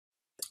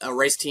a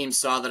race team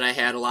saw that I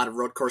had a lot of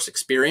road course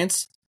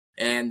experience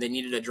and they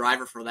needed a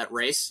driver for that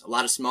race. A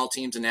lot of small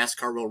teams in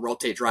NASCAR will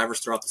rotate drivers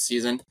throughout the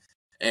season.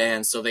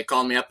 And so they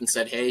called me up and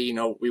said, hey,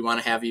 we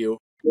want to have you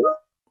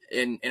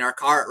in our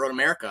car at Road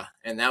America.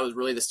 And that was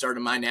really the start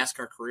of my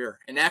NASCAR career.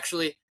 And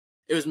actually,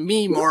 it was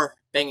me more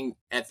banging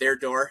at their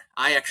door.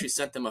 I actually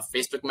sent them a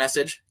Facebook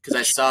message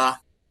because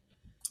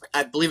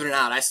I believe it or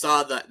not, I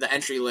saw the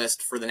entry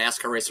list for the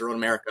NASCAR race at Road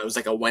America. It was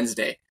like a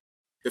Wednesday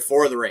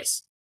before the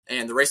race.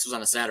 And the race was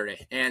on a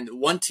Saturday. And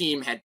one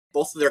team had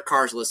both of their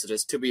cars listed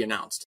as to be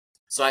announced.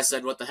 So I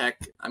said, what the heck?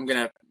 I'm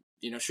going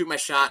to, shoot my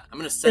shot. I'm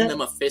going to send them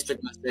a Facebook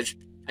message.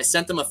 I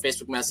sent them a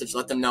Facebook message,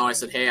 let them know. I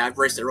said, hey, I've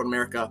raced at Road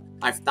America.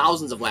 I have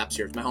thousands of laps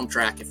here. It's my home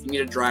track. If you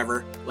need a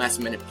driver last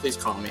minute, please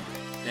call me.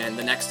 And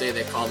the next day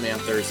they called me on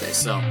Thursday.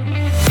 So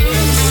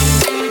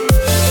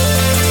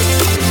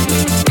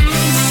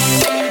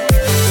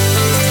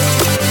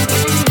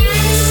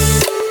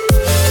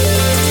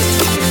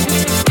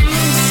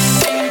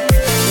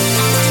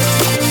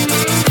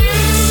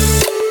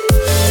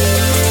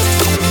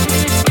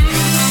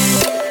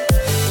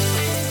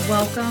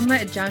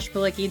welcome, Josh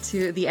Bilicki,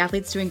 to the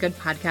Athletes Doing Good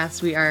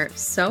podcast. We are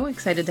so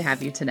excited to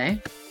have you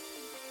today.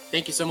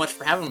 Thank you so much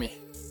for having me.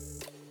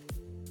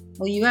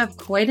 Well, you have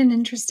quite an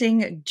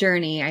interesting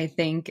journey, I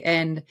think.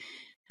 And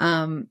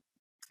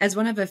as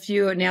one of a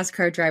few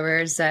NASCAR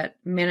drivers that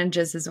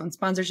manages his own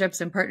sponsorships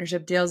and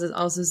partnership deals is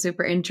also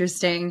super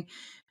interesting.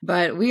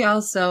 But we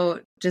also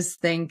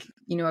just think,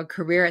 a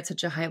career at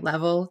such a high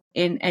level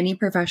in any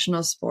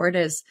professional sport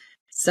is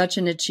such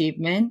an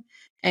achievement.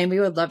 And we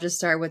would love to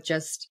start with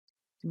just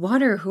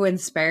what or who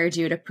inspired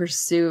you to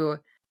pursue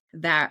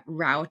that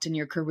route in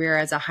your career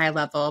as a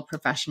high-level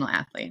professional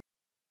athlete?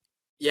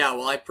 Yeah,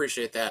 well, I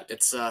appreciate that.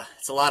 It's a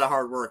lot of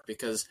hard work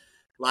because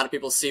a lot of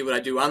people see what I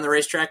do on the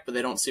racetrack, but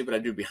they don't see what I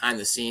do behind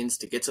the scenes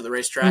to get to the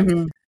racetrack.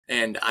 Mm-hmm.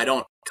 And I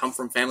don't come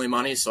from family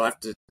money, so I have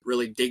to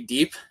really dig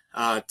deep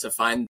to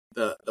find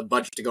the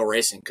budget to go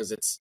racing because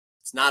it's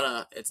not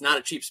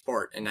a cheap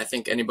sport, and I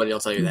think anybody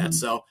will tell you that.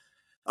 So,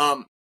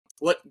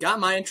 what got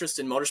my interest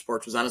in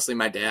motorsports was honestly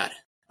my dad.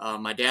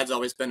 My dad's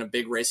always been a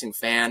big racing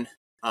fan,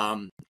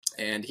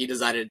 and he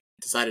decided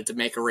to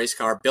make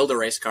build a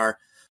race car,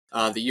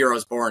 the year I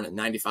was born in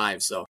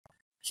 95. So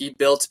he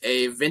built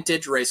a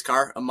vintage race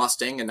car, a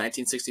Mustang, a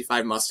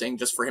 1965 Mustang,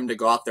 just for him to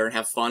go out there and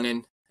have fun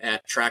in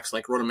at tracks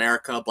like Road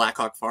America,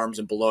 Blackhawk Farms,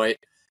 and Beloit.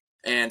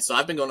 And so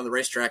I've been going to the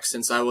racetrack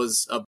since I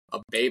was a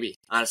baby,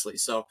 honestly.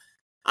 So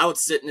I would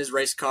sit in his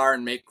race car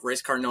and make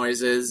race car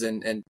noises,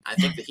 and I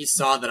think that he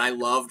saw that I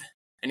loved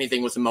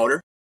anything with a motor.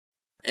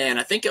 And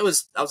I think I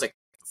was like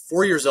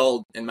 4 years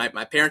old, and my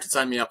parents had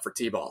signed me up for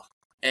T-ball,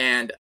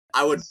 and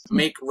I would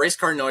make race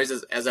car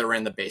noises as I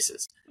ran the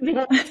bases.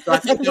 So I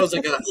think that was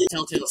like a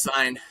telltale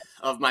sign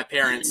of my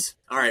parents.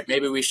 All right,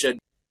 maybe we should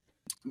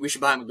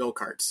buy him a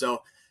go-kart.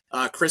 So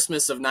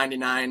Christmas of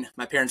 '99,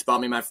 my parents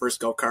bought me my first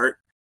go-kart,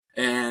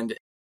 and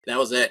that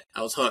was it.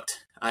 I was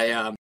hooked.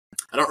 I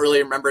don't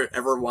really remember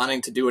ever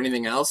wanting to do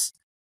anything else.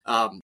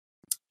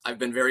 I've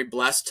been very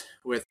blessed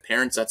with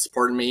parents that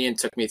supported me and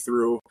took me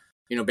through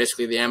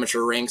basically the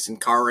amateur ranks in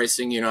car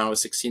racing, I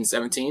was 16,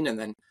 17. And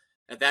then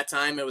at that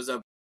time, it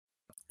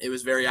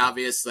was very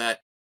obvious that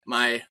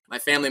my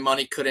family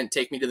money couldn't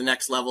take me to the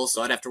next level.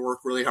 So I'd have to work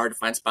really hard to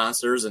find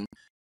sponsors, and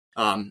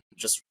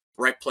just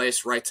right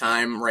place, right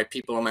time, right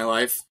people in my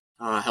life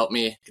helped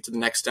me get to the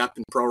next step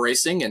in pro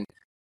racing. And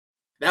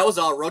that was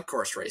all road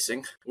course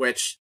racing,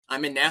 which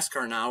I'm in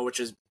NASCAR now, which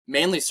is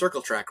mainly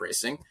circle track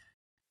racing.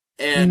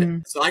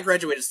 And so I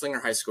graduated Slinger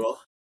High School.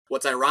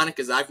 What's ironic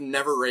is I've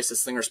never raced a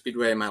Slinger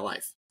Speedway in my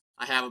life.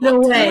 I have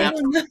about 10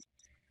 laps.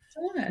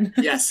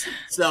 Yes.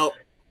 So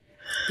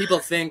people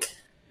think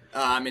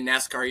I'm in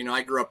NASCAR.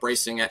 I grew up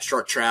racing at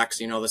short tracks,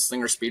 the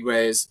Slinger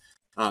Speedways,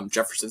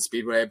 Jefferson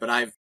Speedway, but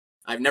I've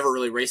never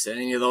really raced at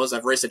any of those.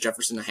 I've raced at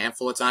Jefferson a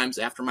handful of times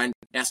after my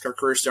NASCAR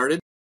career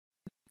started.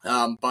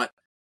 But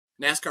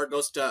NASCAR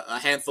goes to a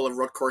handful of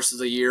road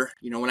courses a year.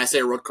 When I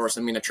say road course,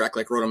 I mean a track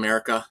like Road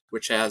America,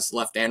 which has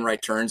left and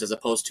right turns, as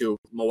opposed to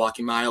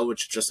Milwaukee Mile,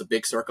 which is just a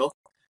big circle.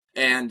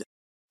 And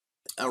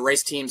a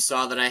race team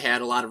saw that I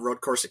had a lot of road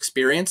course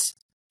experience,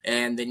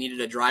 and they needed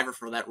a driver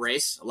for that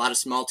race. A lot of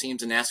small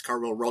teams in NASCAR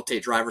will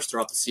rotate drivers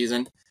throughout the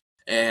season.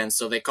 And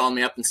so they called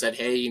me up and said,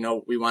 hey,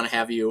 we want to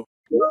have you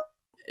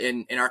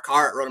in our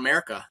car at Road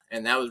America.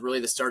 And that was really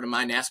the start of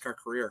my NASCAR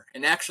career.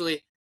 And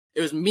actually,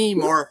 it was me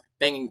more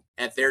banging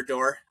at their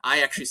door.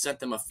 I actually sent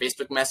them a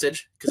Facebook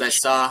message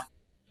because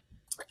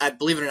I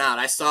believe it or not,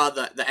 I saw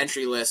the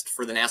entry list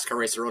for the NASCAR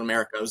race at Road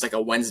America. It was like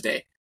a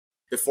Wednesday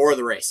before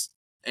the race,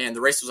 and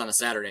the race was on a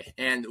Saturday.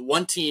 And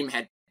one team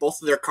had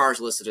both of their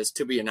cars listed as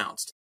to be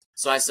announced.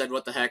 So I said,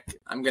 what the heck?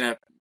 I'm going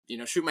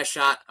to, shoot my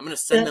shot. I'm going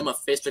to send them a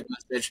Facebook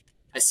message.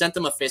 I sent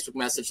them a Facebook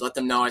message, let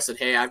them know. I said,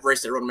 hey, I've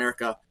raced at Road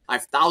America. I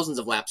have thousands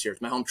of laps here.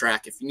 It's my home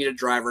track. If you need a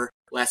driver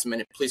last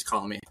minute, please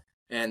call me.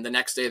 And the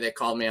next day they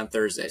called me on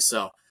Thursday.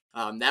 So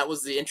that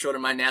was the intro to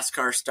my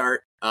NASCAR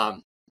start.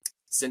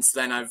 Since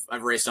then,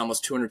 I've raced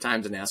almost 200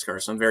 times in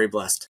NASCAR, so I'm very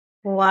blessed.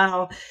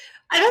 Wow.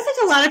 I don't think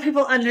a lot of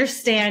people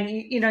understand,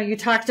 you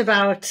talked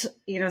about,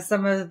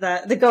 some of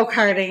the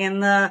go-karting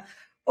and the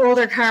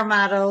older car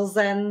models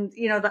and,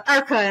 the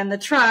ARCA and the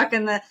truck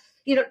and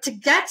to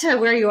get to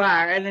where you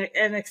are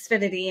in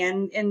Xfinity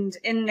and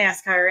in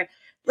NASCAR,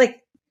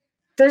 like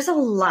there's a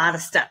lot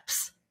of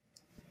steps.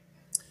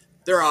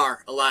 There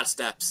are a lot of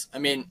steps. I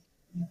mean,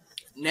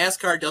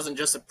 NASCAR doesn't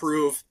just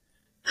approve,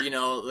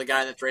 the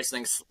guy that's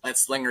racing at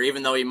Slinger,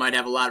 even though he might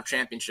have a lot of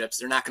championships,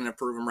 they're not going to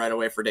approve him right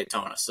away for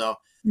Daytona. So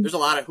there's a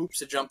lot of hoops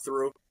to jump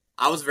through.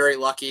 I was very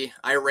lucky.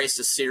 I raced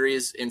a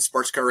series in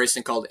sports car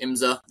racing called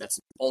IMSA that's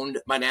owned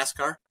by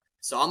NASCAR.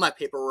 So all my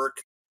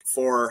paperwork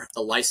for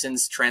the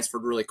license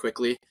transferred really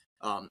quickly.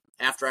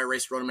 After I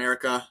raced Road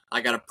America, I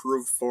got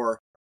approved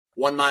for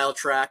 1 mile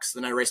tracks.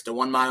 Then I raced a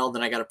 1 mile.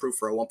 Then I got approved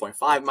for a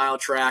 1.5 mile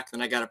track.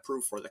 Then I got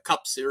approved for the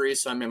Cup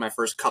Series. So I made my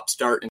first Cup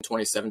start in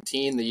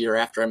 2017, the year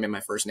after I made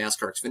my first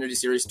NASCAR Xfinity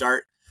Series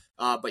start.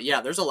 But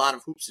yeah, there's a lot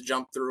of hoops to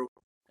jump through.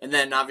 And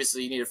then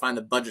obviously you need to find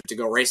the budget to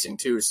go racing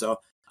too. So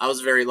I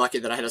was very lucky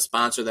that I had a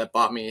sponsor that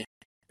bought me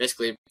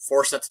basically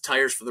 4 sets of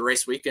tires for the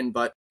race weekend.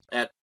 But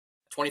at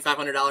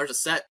 $2,500 a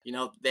set,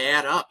 they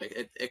add up.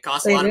 It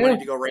costs a lot of money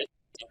to go race.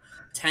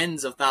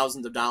 Tens of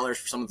thousands of dollars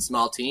for some of the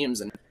small teams.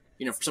 And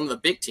for some of the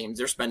big teams,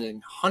 they're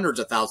spending hundreds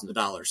of thousands of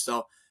dollars.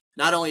 So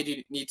not only do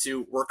you need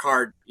to work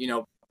hard,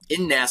 in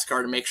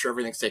NASCAR to make sure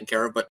everything's taken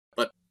care of, but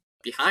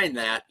behind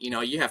that,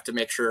 you have to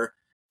make sure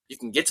you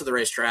can get to the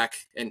racetrack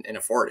and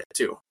afford it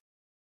too.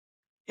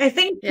 I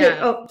think,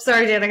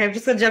 sorry, Danica, I'm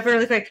just going to jump in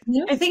really quick.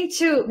 Yeah. I think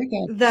too,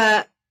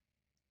 the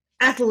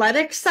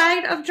athletic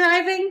side of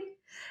driving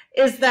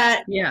is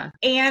that,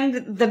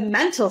 and the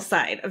mental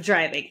side of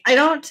driving.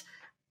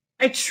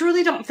 I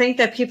truly don't think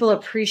that people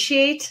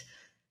appreciate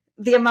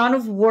the amount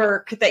of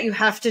work that you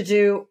have to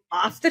do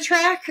off the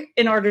track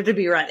in order to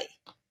be ready.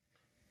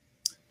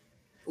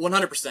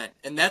 100%.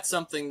 And that's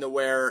something to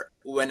where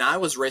when I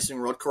was racing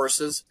road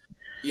courses,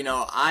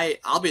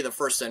 I'll be the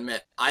first to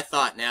admit, I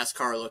thought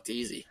NASCAR looked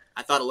easy.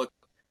 I thought it looked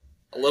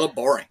a little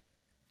boring.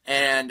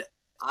 And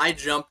I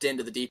jumped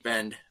into the deep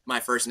end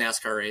my first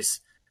NASCAR race.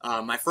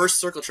 My first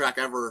circle track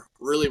ever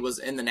really was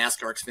in the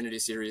NASCAR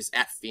Xfinity Series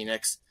at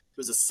Phoenix. It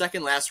was the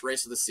second last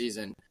race of the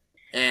season.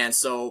 And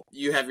so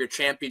you have your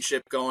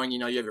championship going,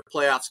 you have your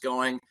playoffs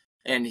going.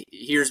 And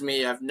here's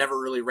me. I've never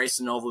really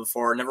raced an oval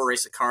before, never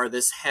raced a car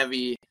this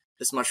heavy,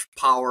 this much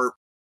power.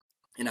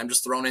 And I'm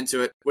just thrown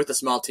into it with a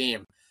small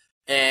team.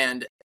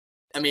 And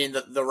I mean,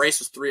 the race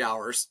was 3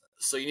 hours.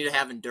 So you need to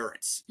have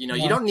endurance. You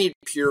don't need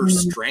pure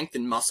strength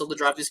and muscle to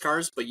drive these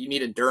cars, but you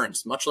need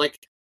endurance, much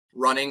like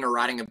running or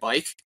riding a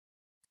bike.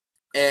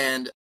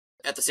 And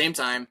at the same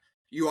time,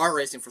 you are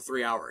racing for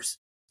 3 hours.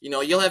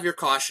 You'll have your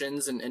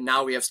cautions, and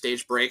now we have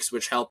stage breaks,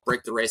 which help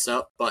break the race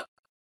up. But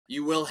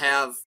you will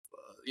have,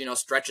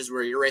 stretches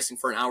where you're racing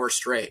for an hour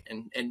straight.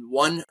 And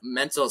one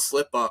mental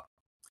slip up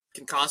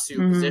can cost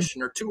you a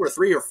position or 2 or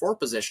 3 or 4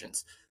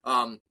 positions.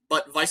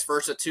 But vice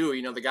versa too.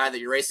 The guy that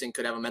you're racing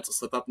could have a mental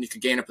slip up and you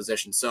could gain a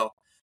position. So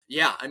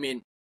yeah, I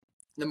mean,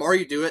 the more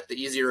you do it, the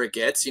easier it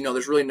gets.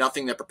 There's really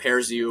nothing that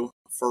prepares you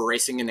for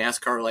racing in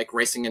NASCAR like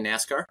racing in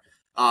NASCAR.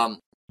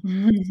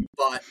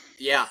 But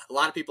yeah, a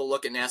lot of people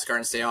look at NASCAR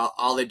and say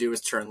all they do is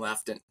turn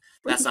left, and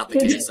that's not the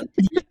case.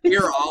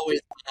 We're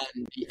always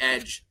on the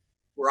edge.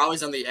 We're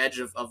always on the edge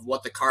of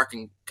what the car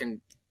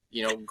can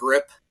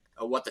grip,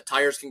 what the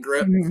tires can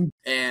grip,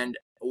 and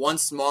one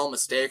small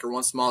mistake or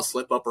one small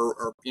slip up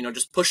or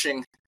just pushing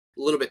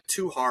a little bit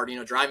too hard,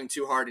 driving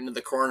too hard into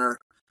the corner,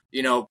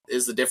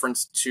 is the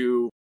difference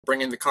to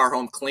bringing the car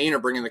home clean or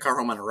bringing the car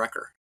home on a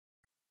wrecker.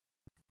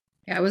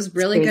 Yeah, I was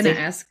really going to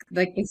ask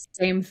like the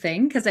same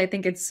thing because I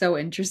think it's so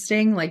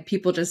interesting. Like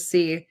people just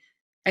see,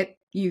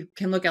 you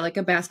can look at like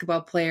a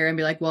basketball player and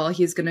be like, well,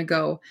 he's going to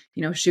go,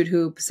 shoot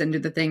hoops and do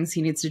the things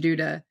he needs to do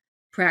to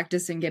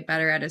practice and get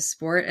better at his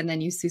sport. And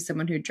then you see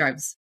someone who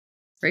drives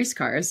race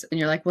cars and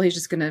you're like, well, he's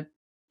just going to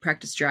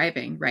practice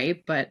driving,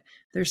 right? But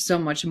there's so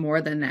much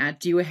more than that.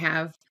 Do you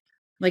have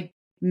like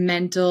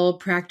mental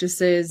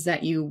practices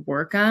that you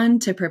work on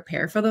to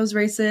prepare for those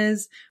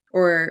races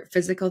or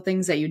physical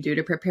things that you do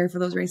to prepare for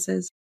those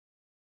races?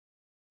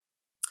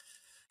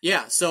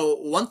 Yeah, so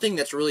one thing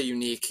that's really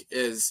unique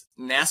is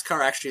NASCAR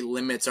actually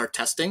limits our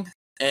testing,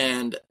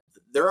 and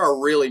there are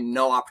really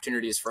no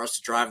opportunities for us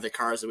to drive the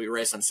cars that we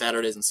race on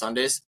Saturdays and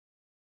Sundays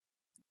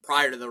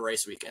prior to the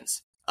race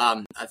weekends.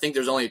 I think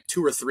there's only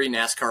 2 or 3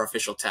 NASCAR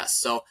official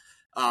tests. So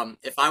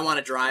if I want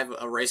to drive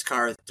a race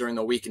car during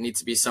the week, it needs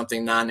to be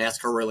something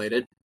non-NASCAR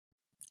related.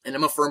 And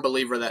I'm a firm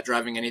believer that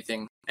driving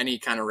any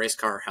kind of race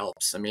car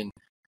helps. I mean,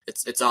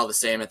 it's all the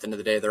same at the end of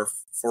the day. There are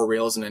 4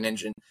 wheels and an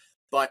engine.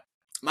 But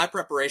my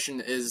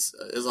preparation is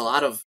a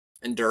lot of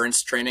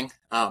endurance training,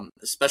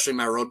 especially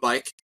my road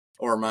bike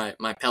or my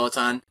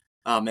Peloton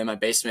in my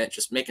basement,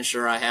 just making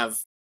sure I have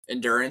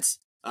endurance.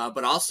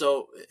 But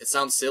also, it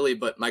sounds silly,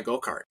 but my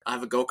go-kart. I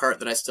have a go-kart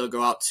that I still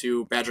go out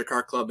to Badger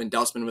Kart Club in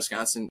Dousman,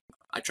 Wisconsin.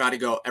 I try to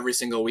go every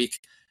single week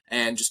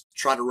and just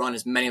try to run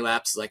as many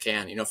laps as I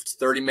can. If it's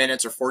 30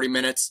 minutes or 40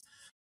 minutes,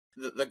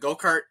 the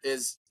go-kart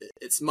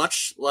it's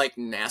much like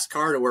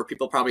NASCAR to where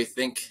people probably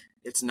think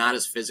it's not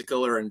as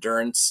physical or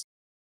endurance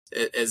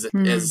as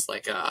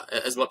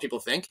what people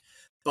think.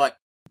 But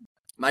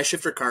my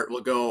shifter kart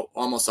will go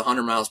almost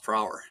 100 miles per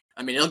hour.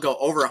 I mean, it'll go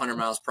over 100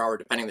 miles per hour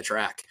depending the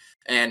track,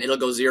 and it'll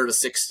go 0 to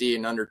 60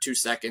 in under 2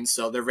 seconds.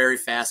 So they're very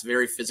fast,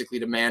 very physically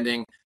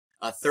demanding.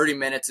 30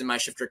 minutes in my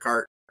shifter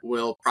kart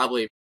will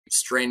probably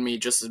strain me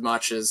just as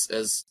much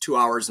as 2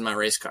 hours in my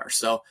race car.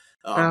 So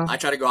I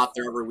try to go out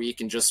there every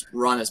week and just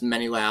run as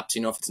many laps.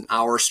 If it's an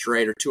hour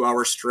straight or 2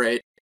 hours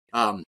straight.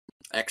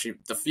 Actually,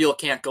 the field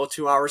can't go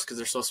 2 hours because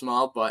they're so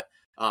small, but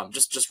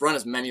just run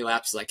as many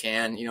laps as I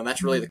can.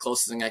 That's really the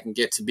closest thing I can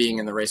get to being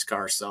in the race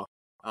car. So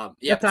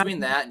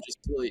between that and just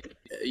really,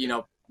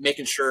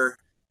 making sure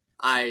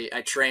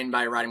I train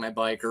by riding my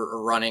bike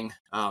or running,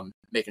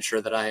 making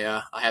sure that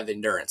I have the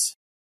endurance.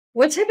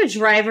 What type of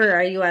driver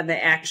are you on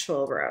the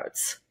actual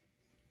roads?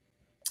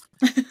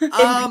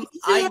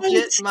 I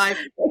get my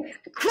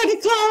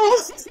critical.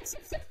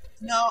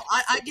 No,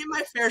 I get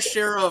my fair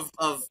share of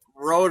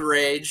road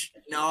rage.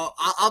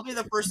 I'll be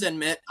the first to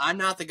admit I'm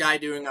not the guy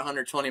doing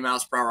 120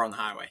 miles per hour on the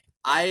highway.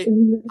 I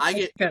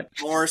get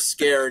more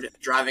scared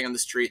driving on the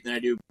street than I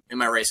do in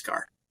my race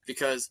car,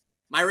 because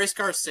my race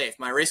car is safe.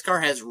 My race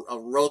car has a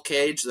roll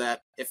cage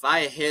that if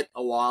I hit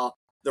a wall,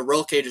 the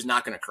roll cage is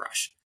not going to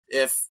crush.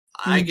 If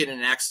I get in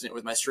an accident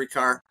with my street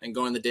car and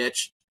go in the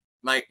ditch,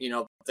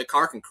 the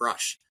car can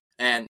crush.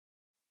 And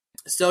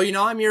so,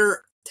 I'm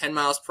your 10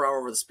 miles per hour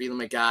over the speed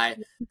limit guy.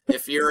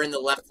 If you're in the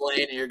left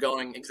lane and you're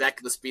going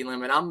exactly the speed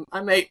limit,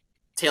 I may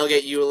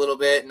tailgate you a little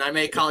bit, and I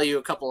may call you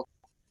a couple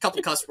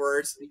cuss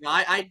words.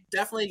 I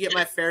definitely get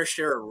my fair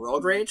share of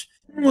road rage,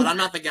 but I'm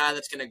not the guy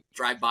that's going to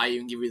drive by you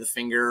and give you the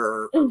finger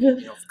or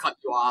cut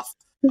you off.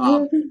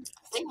 I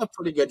think I'm a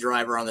pretty good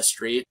driver on the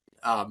street.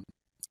 I've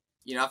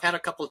had a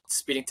couple of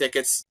speeding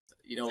tickets,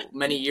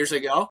 many years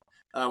ago.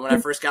 When I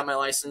first got my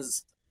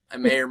license, I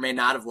may or may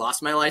not have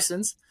lost my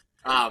license.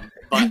 But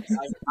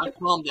I've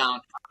calmed down.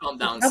 I've calmed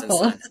down since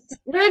then.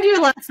 Learned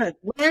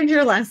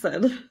your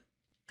lesson.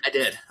 I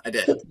did. That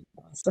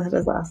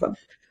is awesome.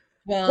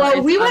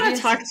 Well, we want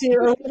to talk to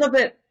you a little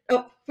bit.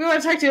 We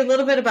want to talk to you a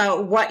little bit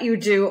about what you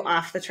do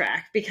off the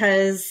track,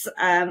 because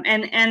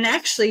and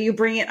actually you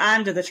bring it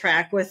onto the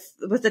track with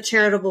the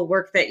charitable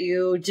work that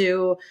you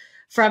do,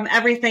 from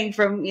everything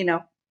from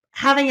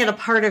having it a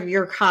part of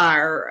your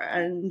car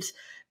and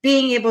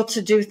being able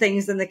to do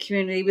things in the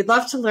community. We'd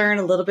love to learn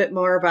a little bit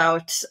more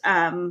about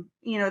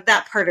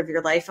that part of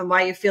your life and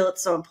why you feel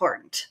it's so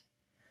important.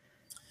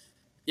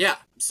 Yeah.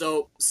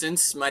 So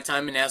since my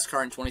time in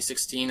NASCAR in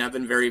 2016, I've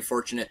been very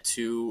fortunate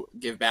to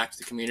give back to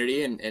the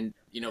community. And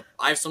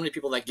I have so many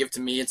people that give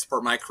to me and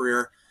support my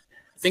career.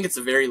 I think it's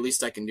the very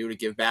least I can do to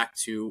give back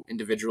to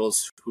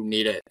individuals who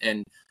need it.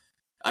 And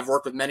I've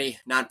worked with many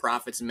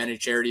nonprofits and many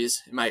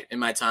charities in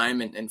my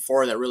time. And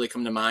four that really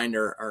come to mind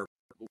are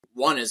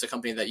one is a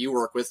company that you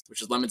work with,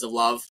 which is Lemons of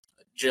Love.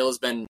 Jill has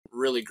been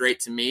really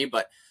great to me,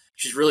 but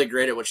she's really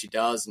great at what she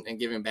does and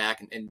giving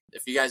back. And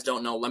if you guys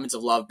don't know, Lemons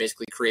of Love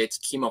basically creates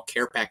chemo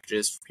care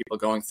packages for people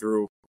going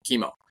through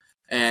chemo.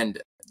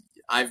 And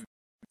I've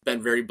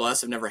been very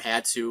blessed. I've never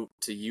had to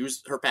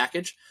use her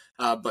package.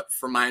 But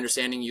from my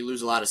understanding, you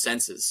lose a lot of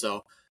senses.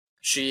 So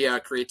she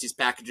creates these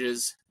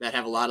packages that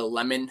have a lot of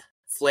lemon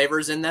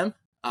flavors in them.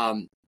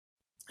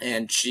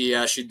 And she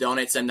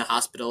donates them to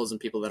hospitals and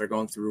people that are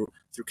going through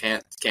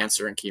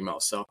cancer and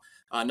chemo. So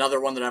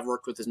another one that I've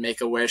worked with is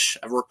Make-A-Wish.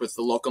 I've worked with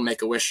the local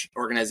Make-A-Wish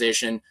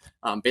organization,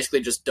 basically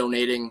just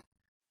donating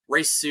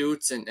race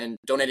suits and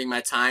donating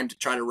my time to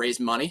try to raise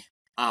money.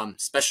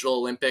 Special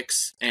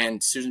Olympics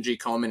and Susan G.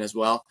 Komen as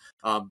well.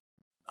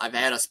 I've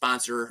had a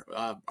sponsor,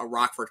 a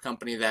Rockford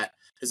company that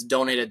has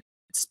donated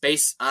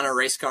space on a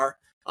race car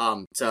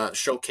to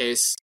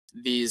showcase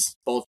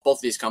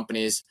both these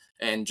companies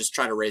and just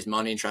try to raise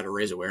money and try to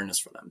raise awareness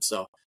for them.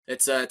 So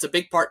it's a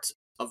big part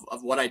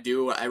of what I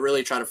do. I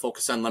really try to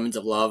focus on Lemons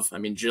of Love. I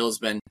mean, Jill's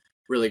been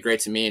really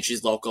great to me, and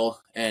she's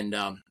local, and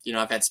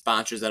I've had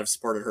sponsors that have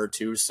supported her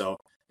too. So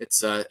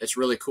it's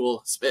really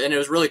cool, and it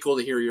was really cool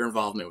to hear your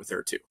involvement with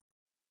her too.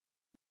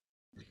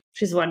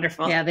 She's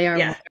wonderful. Yeah, they are.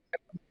 Yeah.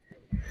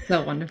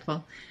 So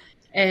wonderful.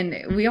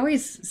 And we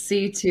always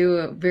see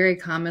too, very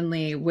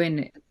commonly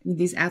when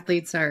these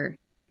athletes are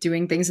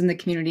doing things in the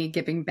community,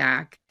 giving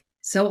back,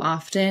 so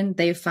often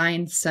they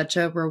find such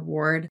a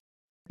reward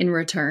in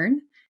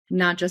return,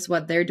 not just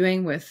what they're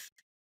doing with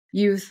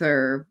youth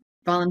or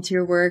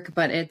volunteer work,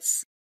 but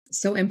it's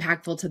so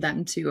impactful to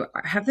them too.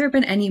 Have there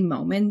been any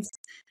moments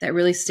that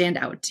really stand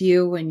out to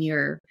you when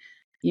you're,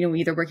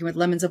 either working with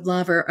Lemons of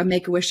Love or a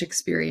Make-A-Wish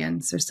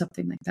experience or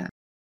something like that?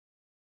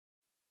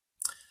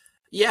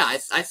 Yeah,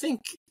 I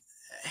think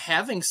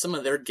having some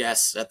of their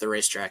guests at the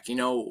racetrack,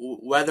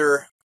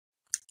 whether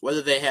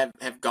they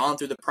have gone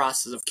through the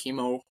process of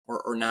chemo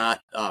or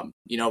not,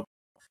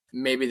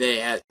 maybe they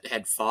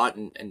had fought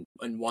and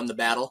won the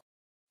battle,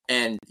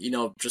 and,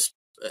 just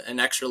an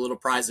extra little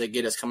prize they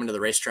get is coming to the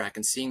racetrack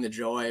and seeing the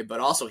joy,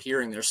 but also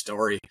hearing their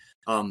story.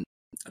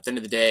 At the end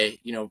of the day,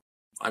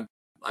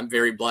 I'm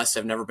very blessed.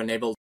 I've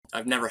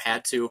never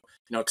had to,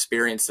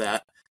 experience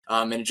that.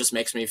 And it just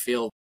makes me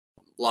feel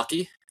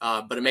lucky,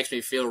 but it makes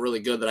me feel really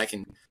good that I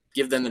can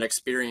give them an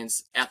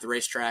experience at the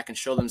racetrack and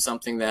show them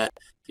something that,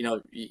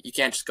 you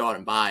can't just go out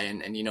and buy.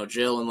 And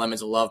Jill and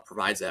Lemons of Love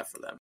provides that for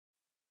them.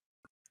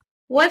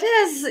 What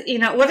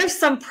are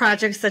some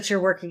projects that you're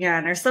working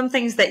on, or some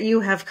things that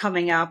you have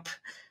coming up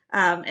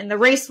in the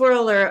race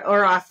world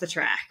or off the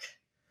track?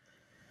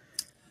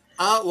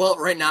 Well,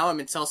 right now I'm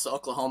in Tulsa,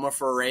 Oklahoma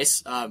for a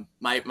race.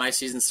 My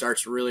season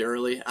starts really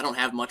early. I don't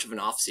have much of an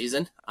off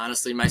season.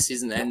 Honestly, my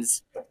season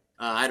ends.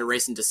 I had a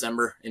race in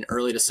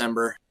early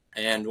December,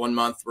 and 1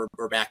 month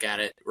we're back at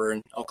it. We're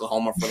in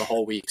Oklahoma for the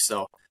whole week.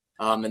 So,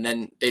 and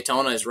then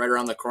Daytona is right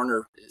around the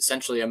corner,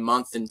 essentially a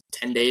month and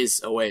 10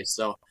 days away.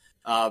 So,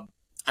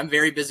 I'm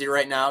very busy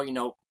right now.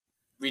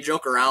 We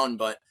joke around,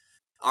 but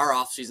our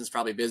off season is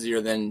probably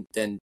busier than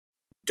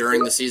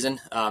during the season,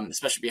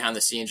 especially behind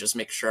the scenes, just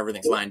making sure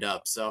everything's lined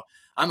up. So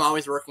I'm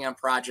always working on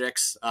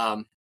projects,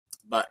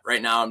 but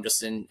right now I'm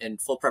just in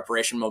full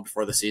preparation mode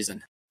before the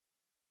season.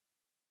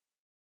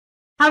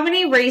 How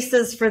many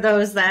races, for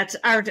those that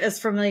aren't as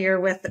familiar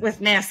with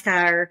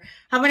NASCAR,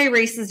 how many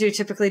races do you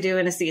typically do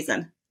in a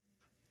season?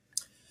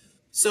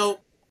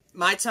 So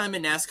my time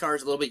in NASCAR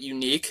is a little bit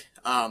unique.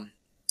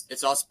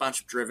 It's all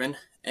sponsorship driven.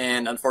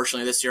 And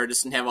unfortunately, this year I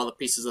just didn't have all the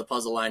pieces of the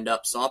puzzle lined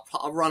up. So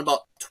I'll run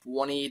about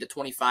 20 to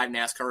 25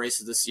 NASCAR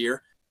races this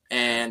year.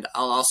 And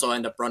I'll also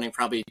end up running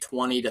probably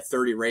 20 to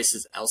 30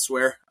 races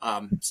elsewhere.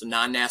 So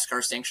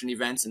non-NASCAR sanctioned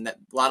events. And a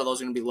lot of those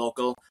are going to be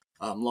local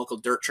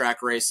dirt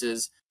track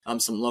races,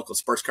 some local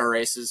sports car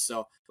races.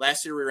 So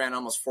last year we ran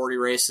almost 40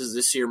 races.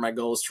 This year my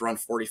goal is to run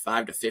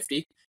 45 to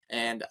 50.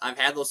 And I've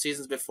had those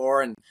seasons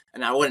before, and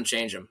I wouldn't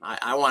change them.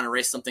 I want to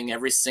race something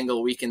every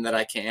single weekend that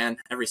I can,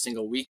 every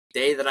single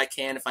weekday that I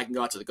can, if I can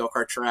go out to the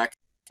go-kart track.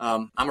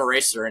 I'm a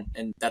racer,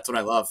 and that's what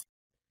I love.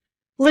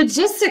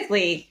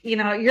 Logistically,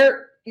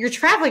 you're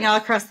traveling all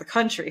across the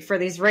country for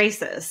these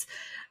races.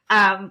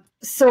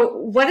 So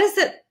what is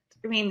it?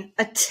 I mean,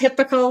 a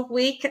typical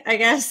week, I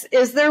guess.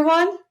 Is there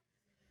one?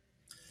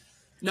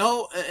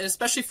 No,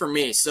 especially for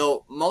me.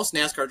 So most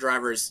NASCAR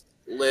drivers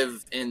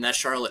live in that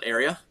Charlotte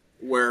area,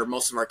 where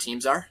most of our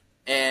teams are.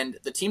 And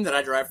the team that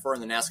I drive for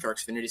in the NASCAR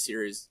Xfinity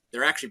Series,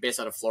 they're actually based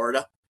out of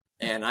Florida,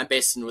 and I'm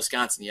based in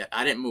Wisconsin yet.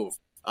 I didn't move.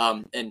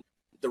 And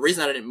the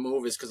reason I didn't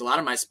move is because a lot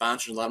of my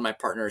sponsors, a lot of my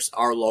partners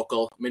are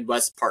local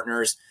Midwest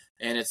partners,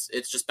 and it's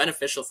just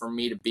beneficial for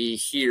me to be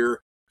here.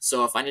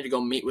 So if I need to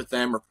go meet with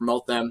them or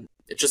promote them,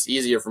 it's just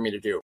easier for me to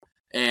do.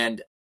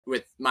 And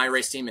with my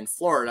race team in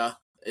Florida,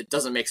 it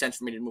doesn't make sense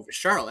for me to move to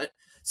Charlotte.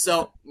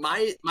 So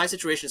my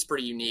situation is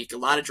pretty unique. A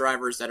lot of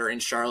drivers that are in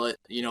Charlotte,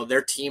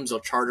 their teams will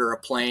charter a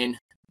plane.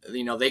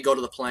 They go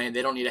to the plane.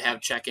 They don't need to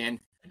have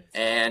check-in,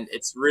 and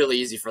it's really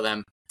easy for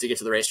them to get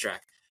to the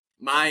racetrack.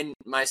 My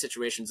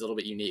situation is a little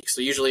bit unique. So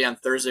usually on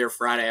Thursday or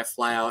Friday, I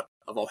fly out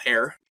of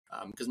O'Hare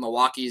because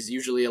Milwaukee is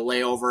usually a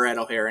layover at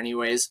O'Hare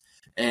anyways,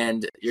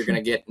 and you're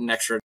going to get an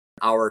extra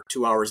hour,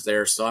 2 hours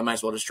there. So I might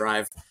as well just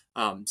drive.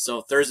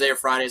 So Thursday or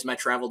Friday is my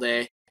travel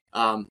day.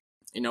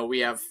 We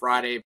have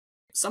Friday.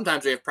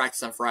 Sometimes we have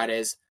practice on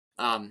Fridays.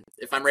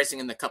 If I'm racing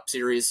in the Cup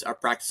Series, our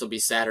practice will be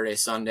Saturday,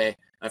 Sunday.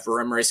 If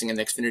I'm racing in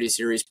the Xfinity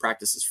Series,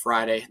 practice is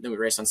Friday. Then we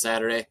race on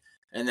Saturday.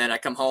 And then I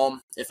come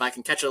home. If I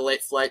can catch a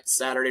late flight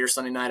Saturday or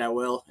Sunday night, I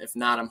will. If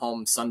not, I'm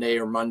home Sunday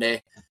or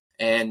Monday.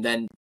 And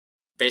then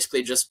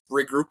basically just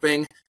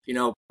regrouping,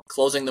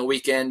 closing the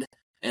weekend,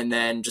 and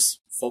then just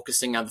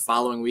focusing on the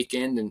following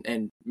weekend.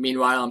 And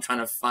meanwhile, I'm trying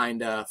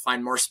to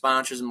find more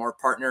sponsors and more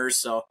partners.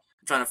 So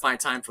I'm trying to find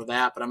time for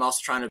that, but I'm also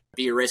trying to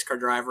be a race car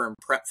driver and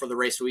prep for the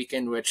race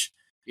weekend, which,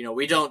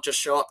 we don't just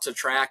show up to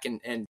track and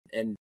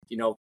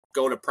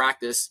go to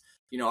practice.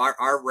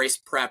 Our race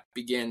prep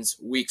begins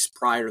weeks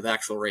prior to the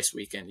actual race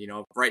weekend.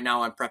 Right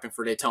now I'm prepping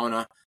for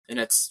Daytona, and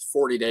it's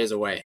 40 days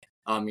away.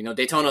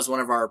 Daytona is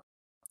one of our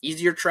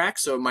easier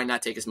tracks, so it might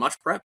not take as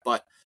much prep,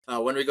 but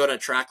when we go to a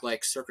track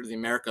like Circuit of the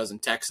Americas in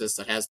Texas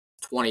that has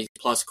 20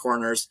 plus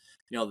corners,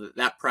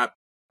 that prep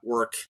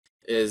work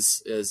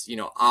is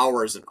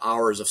hours and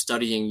hours of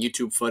studying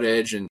YouTube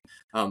footage and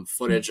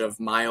footage of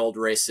my old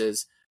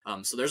races.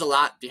 So there's a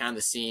lot behind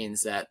the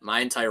scenes that my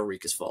entire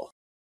week is full.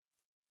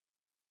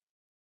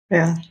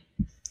 Yeah.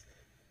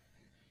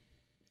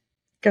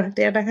 Go ahead,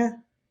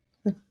 Danica.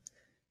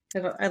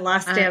 I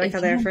lost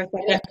Danica there for a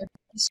second.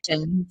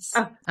 Questions.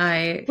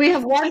 We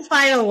have one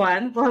final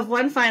one. We'll have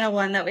one final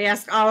one that we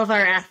ask all of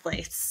our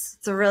athletes.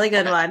 It's a really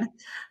good one.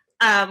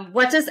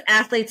 What does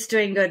athletes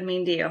doing good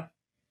mean to you?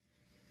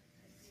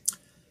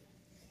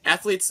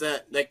 Athletes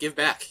that give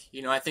back.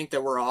 I think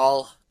that we're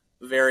all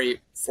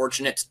very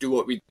fortunate to do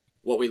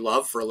what we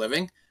love for a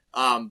living.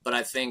 But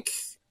I think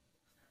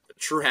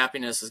true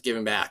happiness is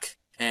giving back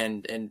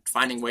and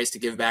finding ways to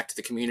give back to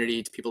the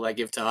community, to people that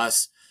give to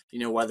us,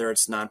 whether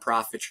it's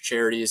nonprofits or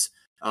charities,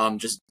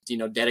 just,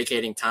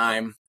 dedicating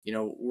time.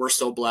 We're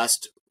so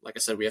blessed. Like I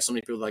said, we have so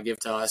many people that give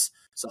to us.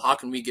 So how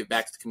can we give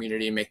back to the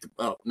community and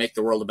make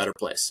the world a better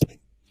place?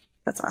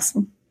 That's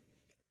awesome.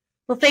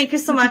 Well, thank you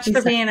so much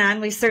for being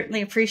on. We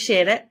certainly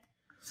appreciate it.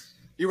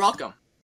 You're welcome.